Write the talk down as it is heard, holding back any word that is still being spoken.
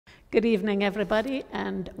Good evening, everybody,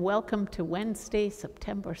 and welcome to Wednesday,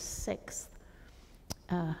 September 6th,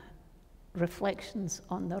 Reflections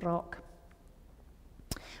on the Rock.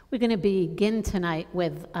 We're going to begin tonight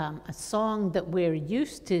with a song that we're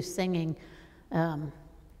used to singing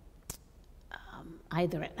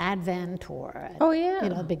either at Advent or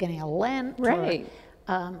at beginning of Lent, right?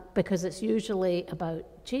 Because it's usually about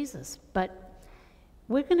Jesus. But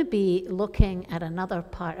we're going to be looking at another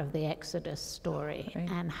part of the Exodus story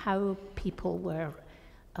and how people were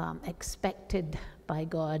expected by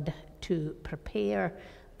God to prepare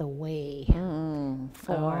the way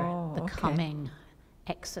for the coming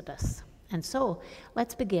Exodus. And so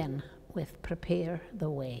let's begin with Prepare the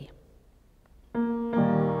Way.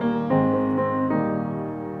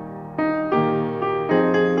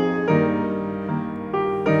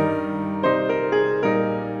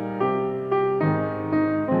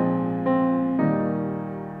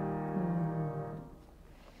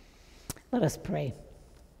 Let us pray.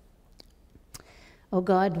 Oh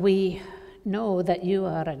God, we know that you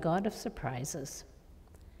are a God of surprises,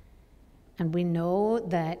 and we know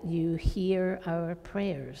that you hear our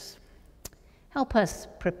prayers. Help us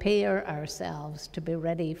prepare ourselves to be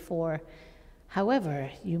ready for however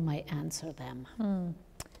you might answer them,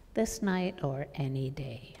 this night or any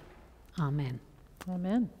day. Amen.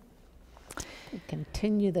 Amen. We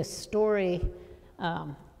continue the story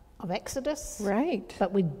of Exodus. Right.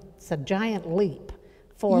 But it's a giant leap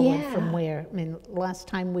forward from where, last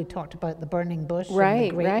time we talked about the burning bush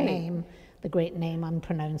and the great name,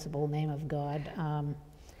 unpronounceable name of God.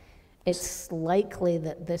 It's likely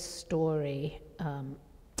that this story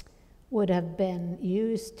would have been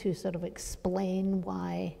used to sort of explain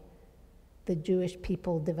why the Jewish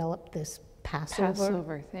people developed this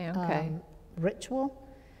Passover ritual.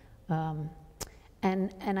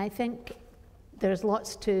 And I think there's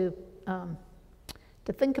lots to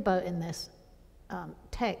think about in this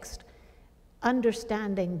text,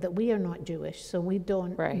 understanding that we are not Jewish, so we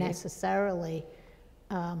don't necessarily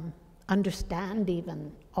understand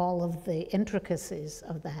even all of the intricacies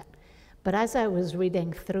of that. But as I was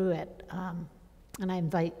reading through it, and I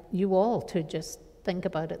invite you all to just think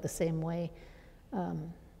about it the same way,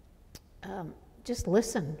 just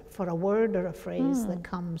listen for a word or a phrase that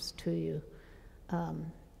comes to you.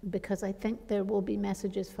 Because I think there will be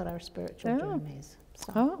messages for our spiritual journeys.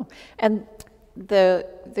 So. And the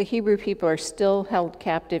Hebrew people are still held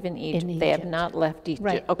captive in Egypt. They have not left Egypt.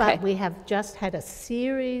 Right, but we have just had a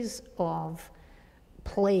series of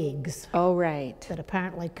plagues that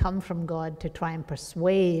apparently come from God to try and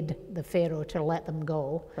persuade the Pharaoh to let them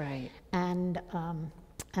go. Right. And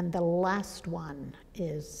the last one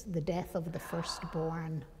is the death of the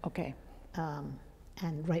firstborn. Okay.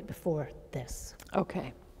 And right before this.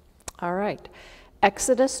 Okay. All right.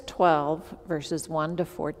 Exodus 12, verses 1 to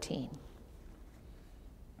 14.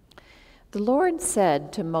 The Lord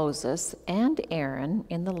said to Moses and Aaron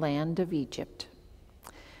in the land of Egypt,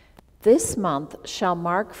 "This month shall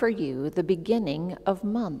mark for you the beginning of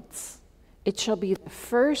months. It shall be the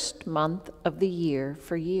first month of the year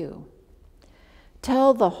for you.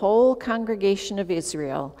 Tell the whole congregation of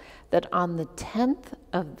Israel that on the 10th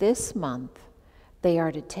of this month they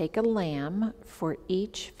are to take a lamb for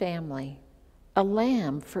each family, a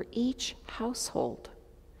lamb for each household.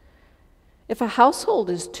 If a household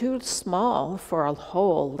is too small for a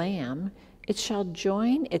whole lamb, it shall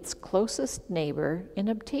join its closest neighbor in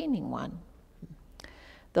obtaining one.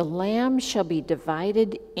 The lamb shall be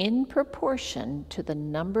divided in proportion to the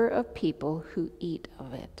number of people who eat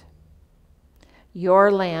of it.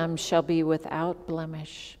 Your lamb shall be without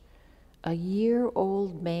blemish, a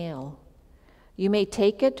year-old male. You may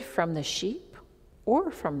take it from the sheep or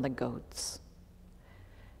from the goats.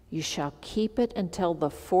 You shall keep it until the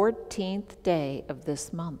 14th day of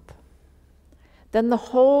this month. Then the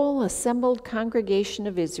whole assembled congregation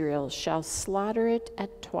of Israel shall slaughter it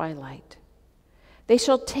at twilight. They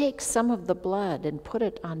shall take some of the blood and put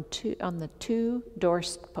it on the two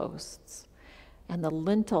doorposts and the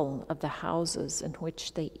lintel of the houses in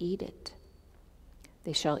which they eat it.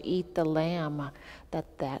 They shall eat the lamb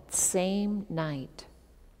that same night.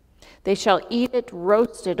 They shall eat it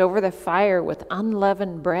roasted over the fire with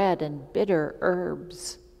unleavened bread and bitter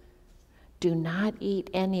herbs. Do not eat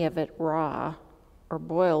any of it raw or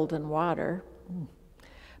boiled in water,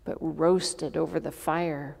 but roasted over the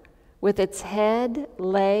fire with its head,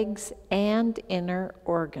 legs, and inner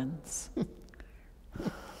organs."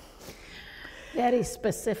 Very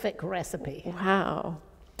specific recipe. Wow.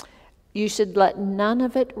 You should let none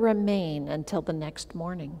of it remain until the next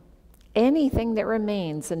morning. Anything that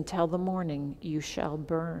remains until the morning you shall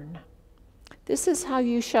burn. This is how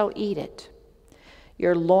you shall eat it.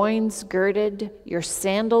 your loins girded, your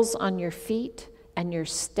sandals on your feet, and your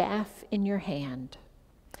staff in your hand.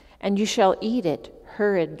 And you shall eat it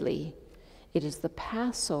hurriedly. It is the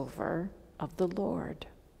Passover of the Lord.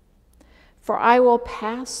 For I will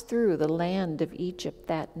pass through the land of Egypt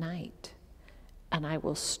that night, and I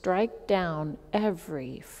will strike down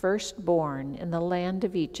every firstborn in the land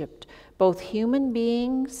of Egypt, both human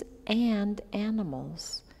beings and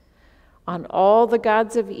animals. On all the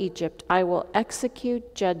gods of Egypt I will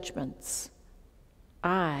execute judgments.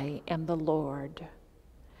 I am the Lord.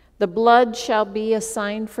 The blood shall be a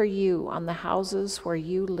sign for you on the houses where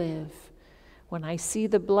you live. When I see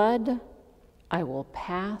the blood, I will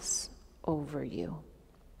pass over you,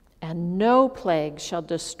 and no plague shall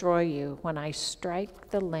destroy you when I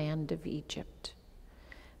strike the land of Egypt.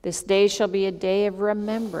 This day shall be a day of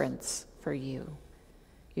remembrance for you.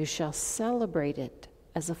 You shall celebrate it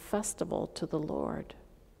as a festival to the Lord.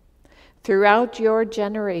 Throughout your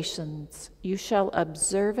generations, you shall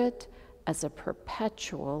observe it as a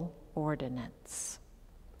perpetual ordinance.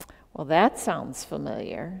 Well, that sounds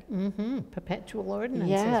familiar. Perpetual ordinance.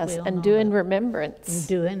 Yes, and do in remembrance. And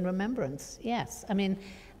do in remembrance, yes. I mean,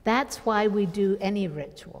 that's why we do any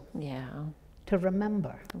ritual. Yeah. To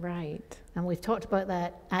remember. Right. And we've talked about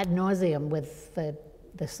that ad nauseum with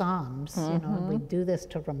the Psalms. You know, we do this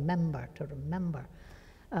to remember,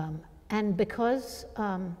 and because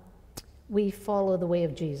we follow the way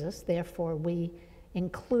of Jesus, therefore we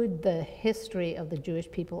include the history of the Jewish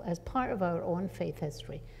people as part of our own faith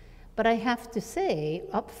history. But I have to say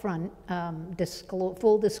up front,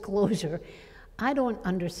 full disclosure, I don't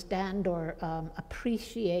understand or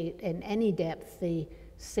appreciate in any depth the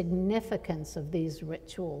significance of these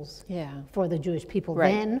rituals for the Jewish people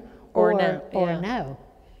then or now.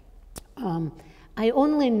 I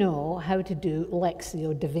only know how to do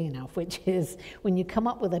Lectio Divina, which is when you come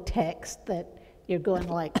up with a text that you're going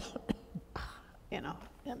like, you know,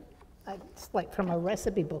 it's like from a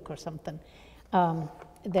recipe book or something.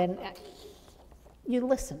 Then you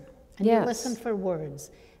listen, and you listen for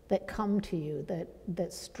words that come to you,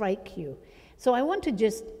 that strike you. So I want to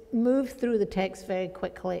just move through the text very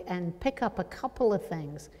quickly and pick up a couple of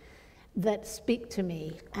things that speak to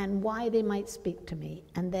me and why they might speak to me,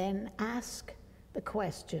 and then ask the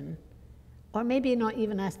question, or maybe not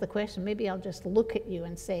even ask the question, maybe I'll just look at you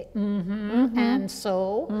and say, and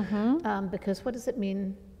so, because what does it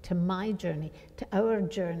mean to my journey, to our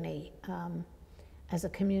journey as a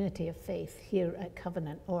community of faith here at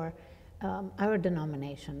Covenant, or our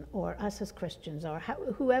denomination, or us as Christians, or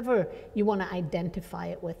whoever you want to identify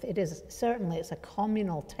it with. It is certainly, it's a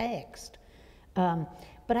communal text.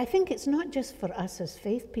 But I think it's not just for us as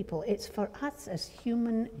faith people, it's for us as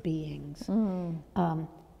human beings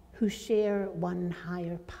who share one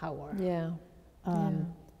higher power.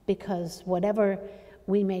 Because whatever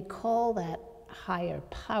we may call that higher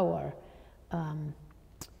power,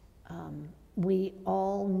 we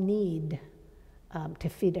all need to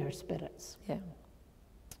feed our spirits.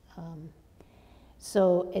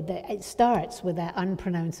 So it starts with that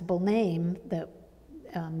unpronounceable name that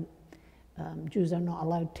Jews are not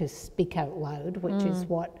allowed to speak out loud, which is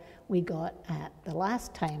what we got at the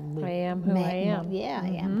last time we I am who I am.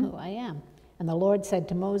 I am who I am. And the Lord said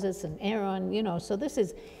to Moses and Aaron, you know, so this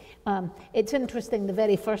is, it's interesting, the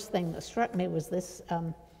very first thing that struck me was this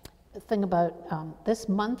thing about this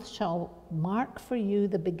month shall mark for you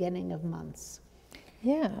the beginning of months.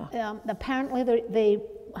 Apparently they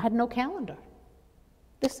had no calendar.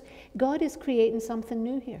 God is creating something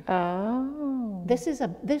new here. This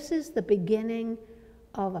is the beginning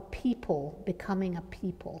of a people becoming a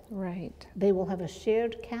people. Right. They will have a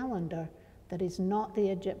shared calendar that is not the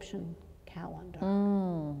Egyptian calendar.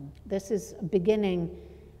 This is beginning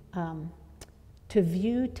to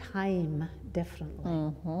view time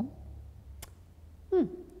differently.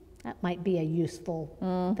 That might be a useful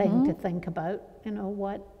thing to think about. You know,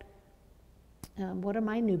 what are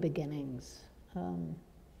my new beginnings?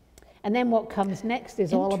 And then what comes next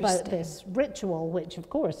is all about this ritual, which of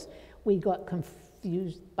course we got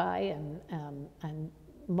confused by, and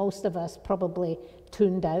most of us probably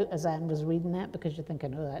tuned out as Anne was reading that, because you're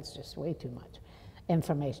thinking, oh, that's just way too much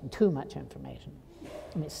information.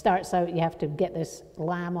 I mean, it starts out, you have to get this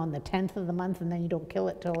lamb on the 10th of the month, and then you don't kill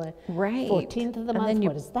it till the 14th of the month.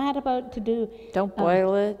 What is that about to do? Don't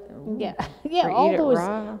boil it.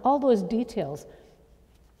 All those details.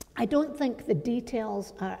 I don't think the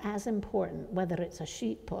details are as important, whether it's a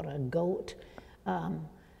sheep or a goat,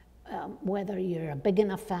 whether you're a big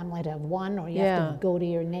enough family to have one or you have to go to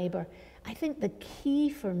your neighbor. I think the key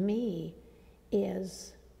for me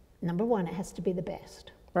is, number one, it has to be the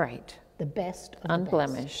best. Right. The best of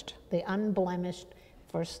unblemished. The unblemished,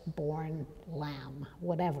 firstborn lamb,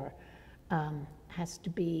 whatever, has to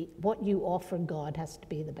be, what you offer God has to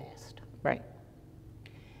be the best. Right.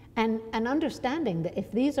 And understanding that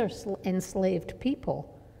if these are enslaved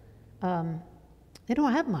people, they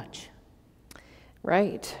don't have much.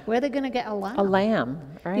 Right. Where are they going to get a lamb? A lamb,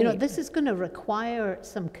 right. You know, this is going to require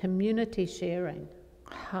some community sharing.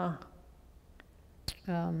 Huh.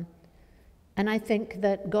 And I think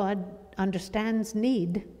that God understands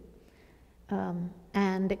need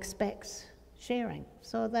and expects sharing.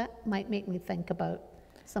 So that might make me think about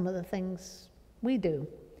some of the things we do.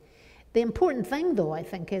 The important thing, though, I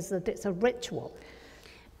think, is that it's a ritual.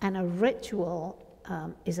 And a ritual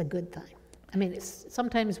is a good thing. I mean,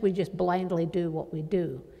 sometimes we just blindly do what we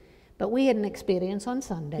do. But we had an experience on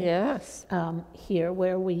Sunday. Yes. Here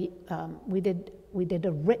where we did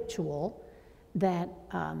a ritual that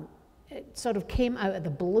it sort of came out of the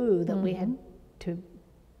blue that we had to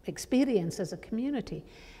experience as a community.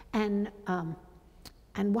 And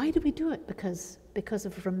why do we do it? Because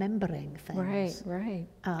of remembering things. Right.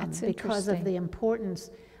 That's because of the importance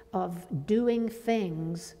of doing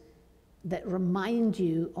things that remind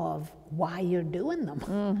you of why you're doing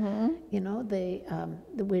them. You know,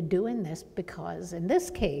 we're doing this because, in this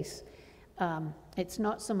case, it's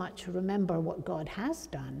not so much remember what God has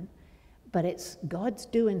done, but it's God's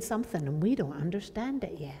doing something and we don't understand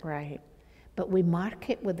it yet. Right. But we mark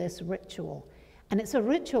it with this ritual. And it's a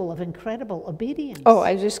ritual of incredible obedience. Oh,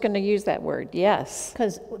 I was just going to use that word, yes.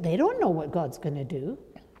 Because they don't know what God's going to do.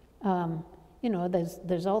 You know,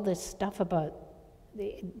 there's all this stuff about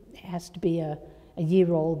it has to be a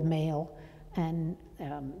year-old male and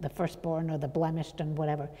the firstborn or the blemished and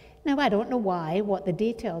whatever. Now, I don't know what the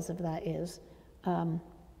details of that is.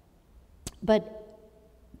 But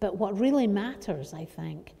what really matters, I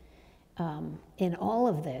think, in all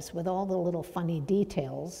of this, with all the little funny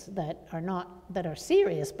details that are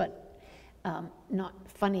serious, but not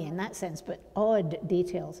funny in that sense, but odd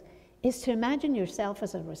details, is to imagine yourself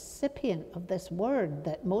as a recipient of this word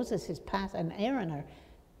that Moses has passed and Aaron are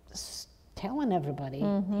telling everybody,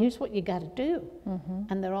 here's what you got to do.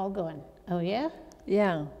 And they're all going, oh yeah?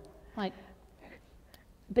 Yeah. Like,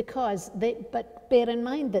 but bear in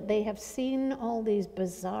mind that they have seen all these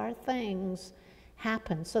bizarre things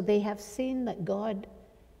happen. So they have seen that God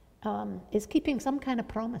is keeping some kind of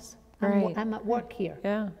promise. Right. I'm at work here.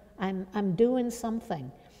 Yeah. I'm doing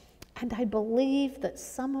something. And I believe that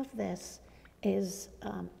some of this is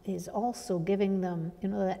also giving them, you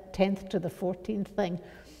know, that 10th to the 14th thing,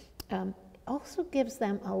 also gives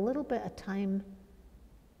them a little bit of time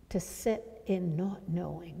to sit in not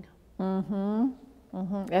knowing.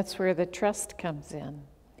 That's where the trust comes in.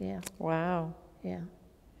 Yeah. Wow. Yeah.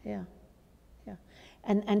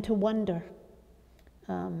 And to wonder,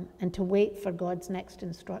 and to wait for God's next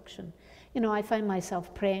instruction. You know, I find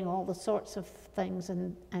myself praying all the sorts of things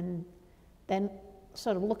and then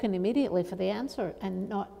sort of looking immediately for the answer and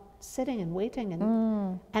not sitting and waiting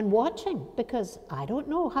and watching, because I don't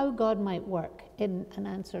know how God might work in an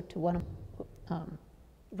answer to one of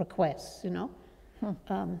requests, you know.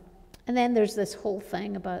 And then there's this whole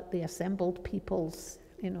thing about the assembled peoples,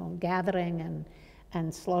 you know, gathering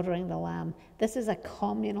and slaughtering the lamb. This is a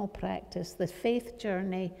communal practice. The faith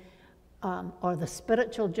journey, or the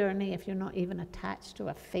spiritual journey, if you're not even attached to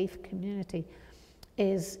a faith community,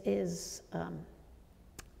 is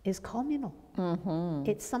communal.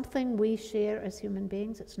 It's something we share as human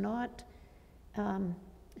beings. It's not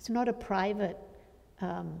a private,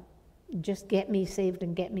 just get me saved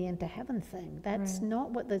and get me into heaven thing. That's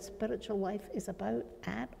not what the spiritual life is about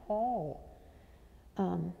at all.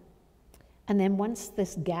 And then once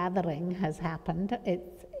this gathering has happened,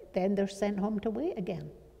 then they're sent home to wait again.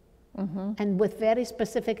 And with very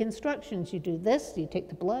specific instructions. You do this, you take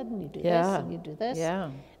the blood, and you do this, and you do this.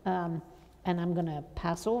 And I'm going to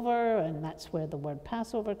pass over, and that's where the word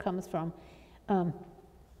Passover comes from.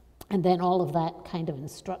 And then all of that kind of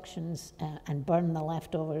instructions, and burn the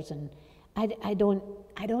leftovers. And I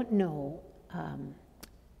don't know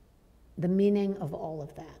the meaning of all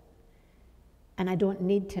of that. And I don't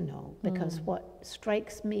need to know, because what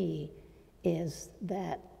strikes me is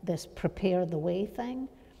that this prepare the way thing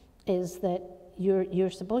is that you're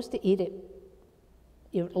supposed to eat it.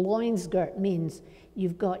 Your loins girt means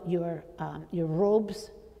you've got your robes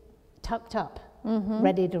tucked up,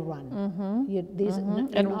 ready to run.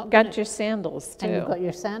 And got your sandals too. And you've got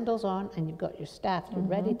your sandals on, and you've got your staff. You're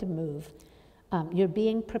ready to move. You're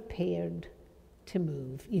being prepared to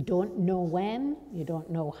move. You don't know when, you don't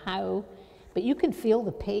know how, but you can feel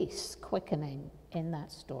the pace quickening in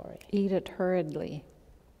that story. Eat it hurriedly.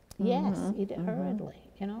 Yes, eat it hurriedly,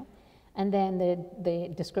 you know. And then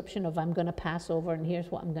the description of I'm going to pass over and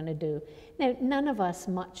here's what I'm going to do. Now, none of us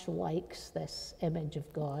much likes this image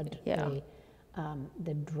of God,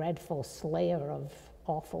 the dreadful slayer of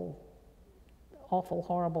awful,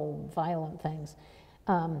 horrible, violent things.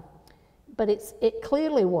 But it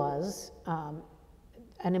clearly was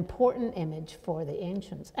an important image for the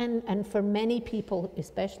ancients and for many people,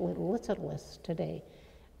 especially literalists today,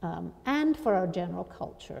 and for our general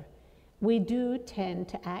culture. We do tend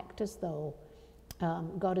to act as though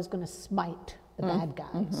God is going to smite the bad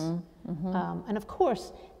guys. And of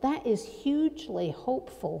course, that is hugely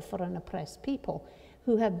hopeful for an oppressed people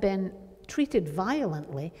who have been treated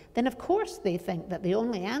violently. Then of course they think that the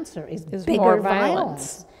only answer is bigger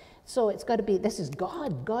violence. So it's got to be, this is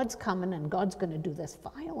God. God's coming and God's going to do this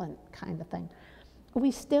violent kind of thing.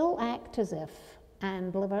 We still act as if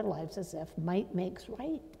and live our lives as if might makes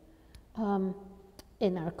right.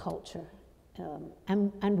 In our culture.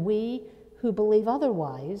 And we who believe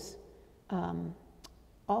otherwise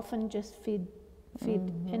often just feed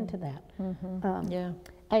into that.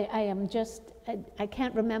 I am just, I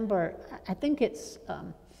can't remember, I think it's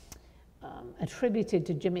attributed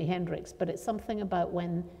to Jimi Hendrix, but it's something about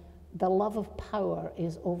when the love of power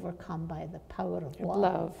is overcome by the power of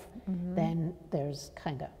love. Then there's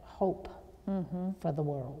kind of hope for the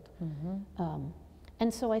world.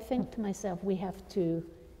 And so I think to myself, we have to,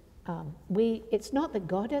 it's not that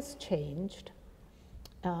God has changed,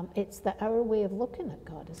 it's that our way of looking at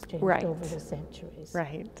God has changed over the centuries.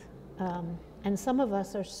 And some of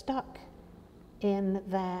us are stuck in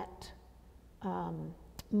that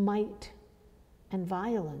might and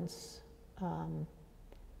violence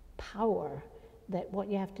power, that what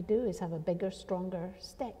you have to do is have a bigger, stronger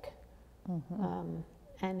stick.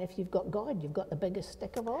 And if you've got God, you've got the biggest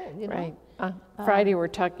stick of all, you know? Friday we're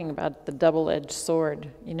talking about the double-edged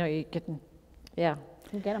sword. You know, you can,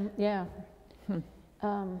 You get them,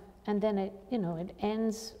 and then it, you know, it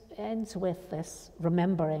ends with this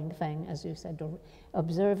remembering thing, as you said, to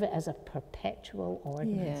observe it as a perpetual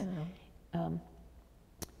ordinance.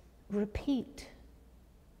 Repeat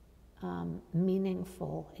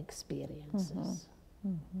meaningful experiences.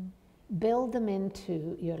 Build them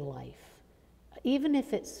into your life. Even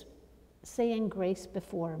if it's saying grace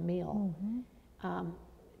before a meal,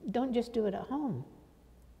 don't just do it at home.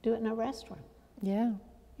 Do it in a restaurant. You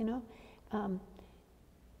know,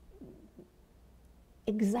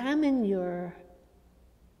 examine your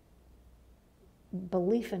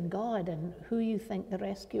belief in God and who you think the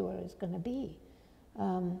rescuer is going to be.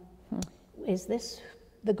 Is this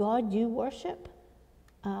the God you worship?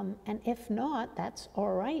 And if not, that's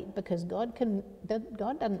all right, because God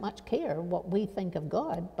doesn't much care what we think of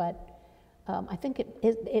God, but I think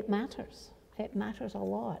it matters. It matters a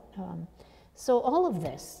lot. So all of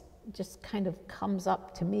this just kind of comes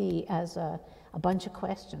up to me as a bunch of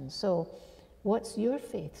questions. So what's your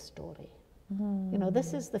faith story? You know,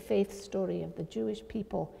 this is the faith story of the Jewish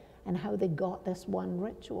people and how they got this one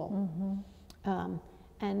ritual.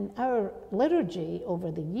 And our liturgy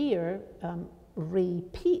over the year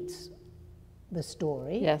repeats the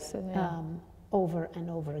story over and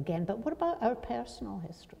over again. But what about our personal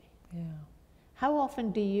history? How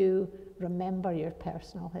often do you remember your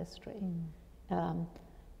personal history?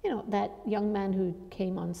 You know, that young man who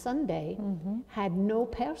came on Sunday had no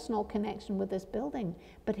personal connection with this building,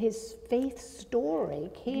 but his faith story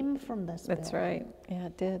came from this building. That's right. Yeah,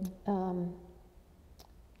 it did.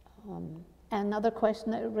 Another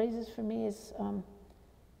question that it raises for me is,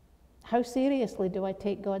 how seriously do I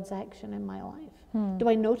take God's action in my life? Do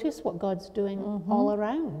I notice what God's doing all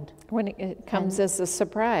around? When it comes as a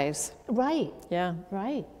surprise. Right.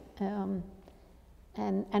 And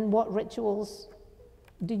what rituals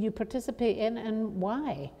do you participate in, and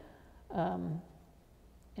why? You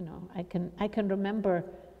know, I can remember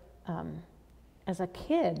as a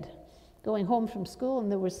kid going home from school,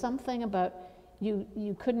 and there was something about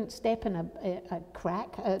you couldn't step in a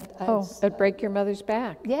crack. It'd break your mother's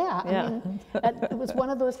back. I mean, it was one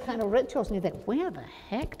of those kind of rituals, and you think, where the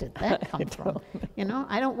heck did that come from? You know,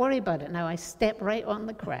 I don't worry about it now. I step right on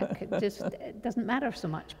the crack. It doesn't matter so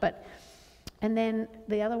much. And then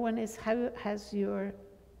the other one is, how has your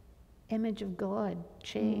image of God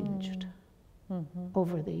changed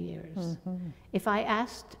over the years? If I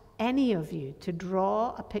asked any of you to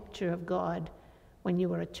draw a picture of God when you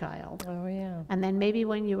were a child, and then maybe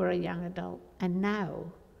when you were a young adult, and now,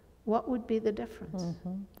 what would be the difference?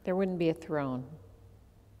 There wouldn't be a throne.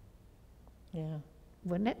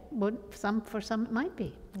 Wouldn't it? For some it might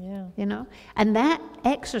be. You know? And that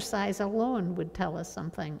exercise alone would tell us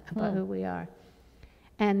something about who we are.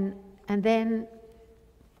 And then,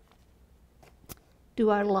 do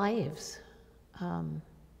our lives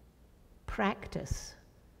practice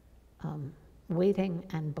waiting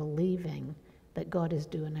and believing that God is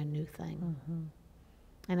doing a new thing? Mm-hmm.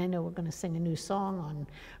 And I know we're going to sing a new song on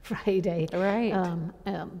Friday. Right.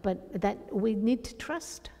 But that we need to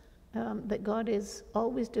trust that God is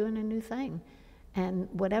always doing a new thing. And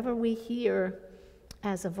whatever we hear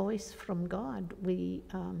as a voice from God, we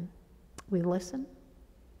listen,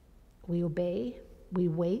 we obey, we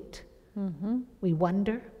wait, mm-hmm. we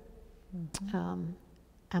wonder, mm-hmm.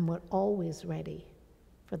 And we're always ready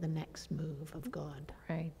for the next move of God.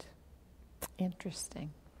 Right. Interesting.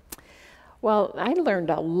 Well, I learned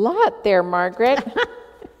a lot there, Margaret.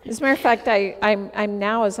 As a matter of fact, I'm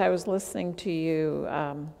now, as I was listening to you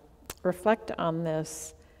reflect on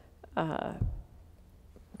this,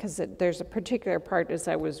 because there's a particular part as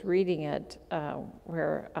I was reading it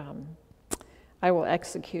where I will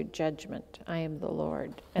execute judgment. I am the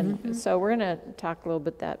Lord. And mm-hmm. so we're going to talk a little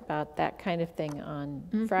bit about that kind of thing on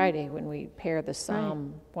mm-hmm. Friday when we pair the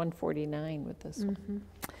Psalm 149 with this mm-hmm. one.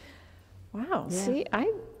 Wow, yeah. See,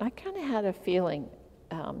 I kind of had a feeling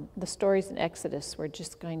the stories in Exodus were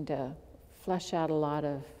just going to flesh out a lot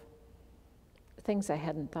of things I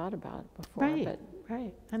hadn't thought about before.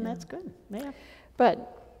 Right, and that's good, yeah.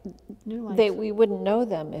 But new life. We wouldn't know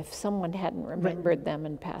them if someone hadn't remembered them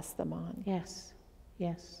and passed them on. Yes.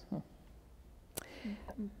 Mm-hmm.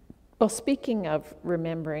 Well, speaking of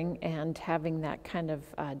remembering and having that kind of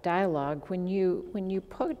dialogue, when you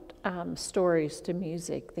put stories to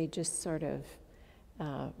music, they just sort of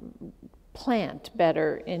plant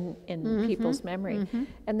better in mm-hmm. people's memory. Mm-hmm.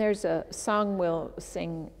 And there's a song we'll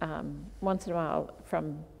sing once in a while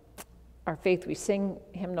from our faith. We sing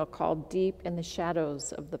a hymnal called "Deep in the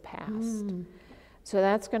Shadows of the Past." Mm. So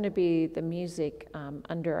that's going to be the music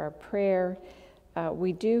under our prayer.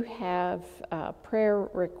 We do have prayer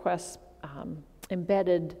requests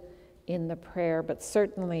embedded in the prayer, but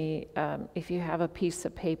certainly if you have a piece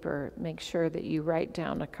of paper, make sure that you write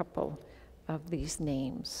down a couple of these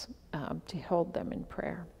names to hold them in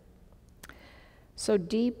prayer. So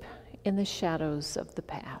deep in the shadows of the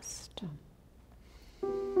past.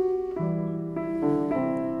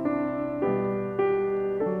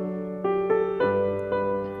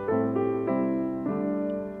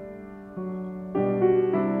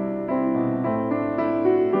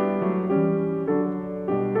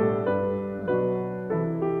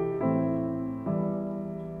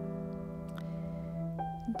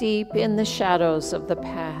 Deep in the shadows of the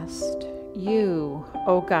past, you,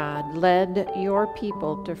 O God, led your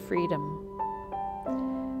people to freedom.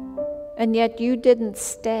 And yet you didn't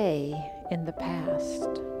stay in the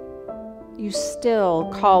past. You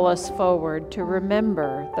still call us forward to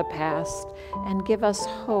remember the past and give us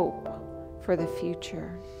hope for the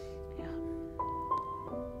future.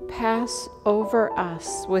 Pass over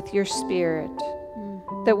us with your Spirit,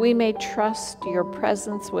 that we may trust your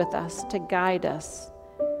presence with us to guide us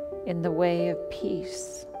in the way of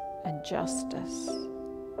peace and justice.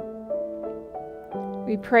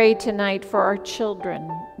 We pray tonight for our children,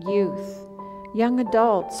 youth, young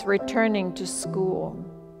adults returning to school.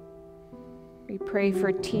 We pray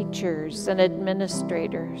for teachers and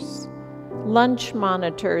administrators, lunch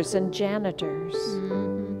monitors and janitors.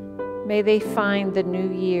 Mm-hmm. May they find the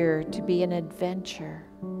new year to be an adventure.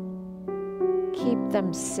 Keep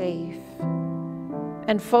them safe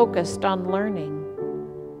and focused on learning.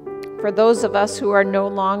 For those of us who are no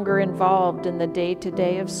longer involved in the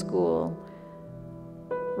day-to-day of school,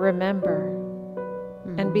 remember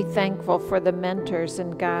and be thankful for the mentors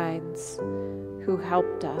and guides who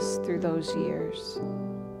helped us through those years.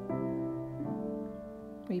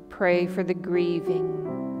 We pray for the grieving,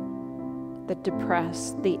 the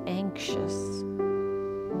depressed, the anxious.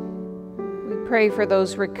 We pray for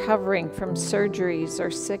those recovering from surgeries or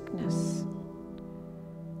sickness.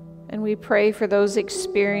 And we pray for those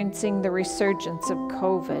experiencing the resurgence of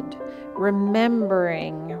COVID,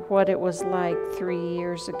 remembering what it was like 3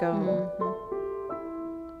 years ago.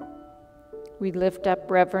 Mm-hmm. We lift up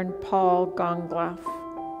Reverend Paul Gongloff.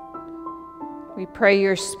 We pray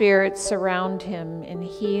your Spirit surround him in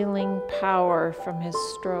healing power from his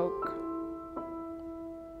stroke.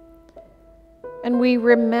 And we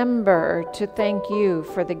remember to thank you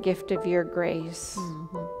for the gift of your grace.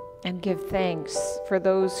 Mm-hmm. And give thanks for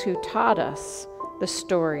those who taught us the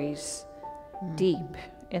stories deep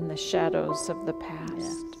in the shadows of the past.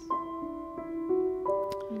 Yes.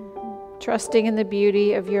 Trusting in the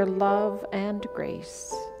beauty of your love and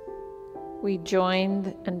grace, we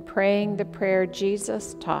joined in praying the prayer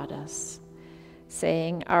Jesus taught us,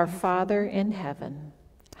 saying, Our Father in heaven,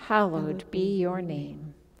 hallowed be your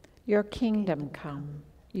name. Your kingdom come,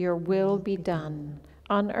 your will be done,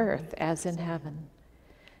 on earth as in heaven.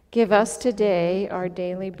 Give us today our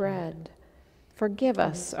daily bread. Forgive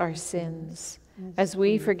us our sins, as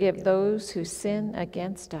we forgive those who sin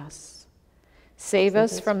against us. Save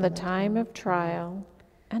us from the time of trial,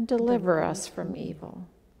 and deliver us from evil.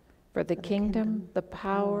 For the kingdom, the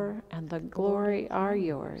power, and the glory are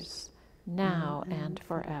yours, now and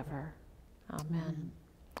forever. Amen.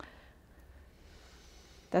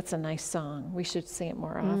 That's a nice song. We should sing it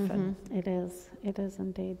more often. It is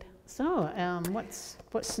indeed. So,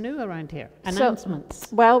 what's new around here? Announcements.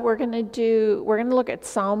 So, well, we're going to look at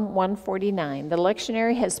Psalm 149. The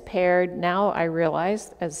lectionary has paired, now I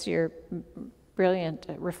realize, as your brilliant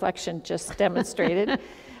reflection just demonstrated,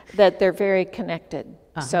 that they're very connected.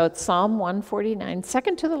 So it's Psalm 149,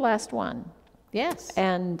 second to the last one. Yes.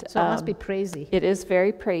 And so it must be praisey. It is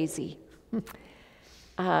very praisey.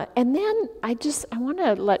 And then I want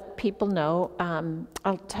to let people know,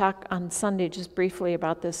 I'll talk on Sunday just briefly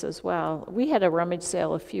about this as well. We had a rummage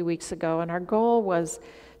sale a few weeks ago, and our goal was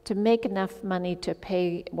to make enough money to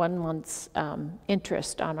pay 1 month's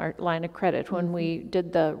interest on our line of credit. When we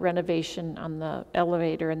did the renovation on the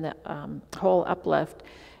elevator and the whole uplift,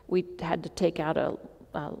 we had to take out a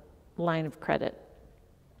line of credit.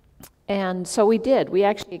 And so we did. We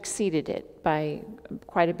actually exceeded it by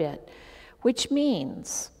quite a bit, which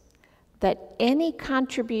means that any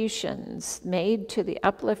contributions made to the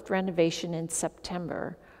uplift renovation in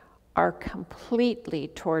September are completely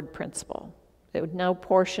toward principal. No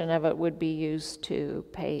portion of it would be used to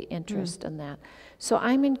pay interest in that. So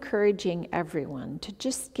I'm encouraging everyone to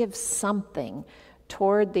just give something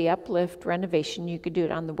toward the uplift renovation. You could do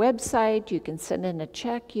it on the website, you can send in a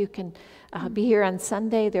check, you can be here on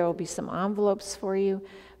Sunday, there will be some envelopes for you,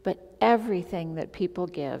 but everything that people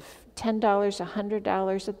give, $10, $100,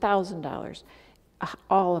 $1,000,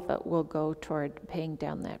 all of it will go toward paying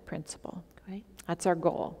down that principal. Great. That's our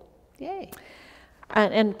goal. Yay.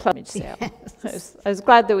 And plumage sale. Yes. I was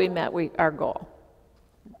glad that we met our goal.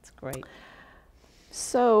 That's great.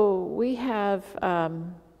 So we have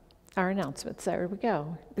our announcements. There we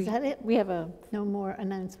go. Is that it? We have no more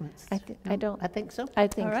announcements. I think so. I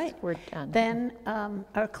think all right. We're done. Then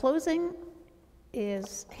our closing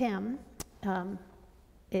is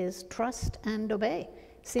is trust and obey.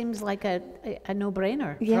 Seems like a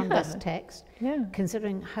no-brainer from this text,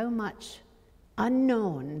 considering how much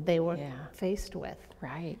unknown they were faced with.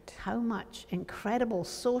 Right. How much incredible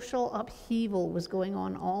social upheaval was going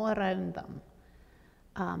on all around them.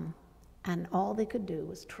 And all they could do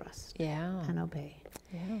was trust and obey.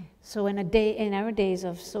 Yeah. So in our days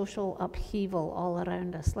of social upheaval all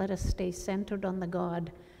around us, let us stay centered on the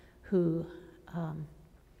God who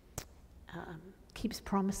keeps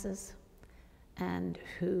promises and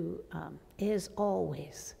who is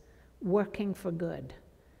always working for good.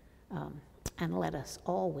 And let us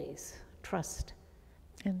always trust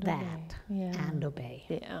and obey.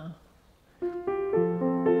 Yeah.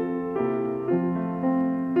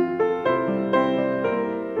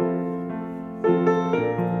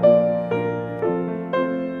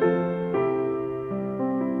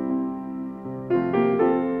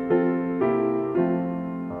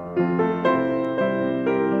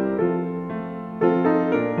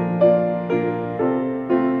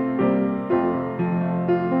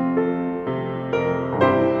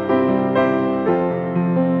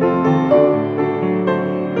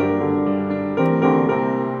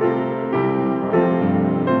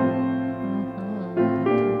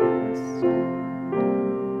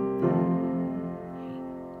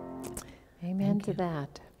 Amen to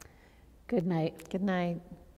that. Good night. Good night.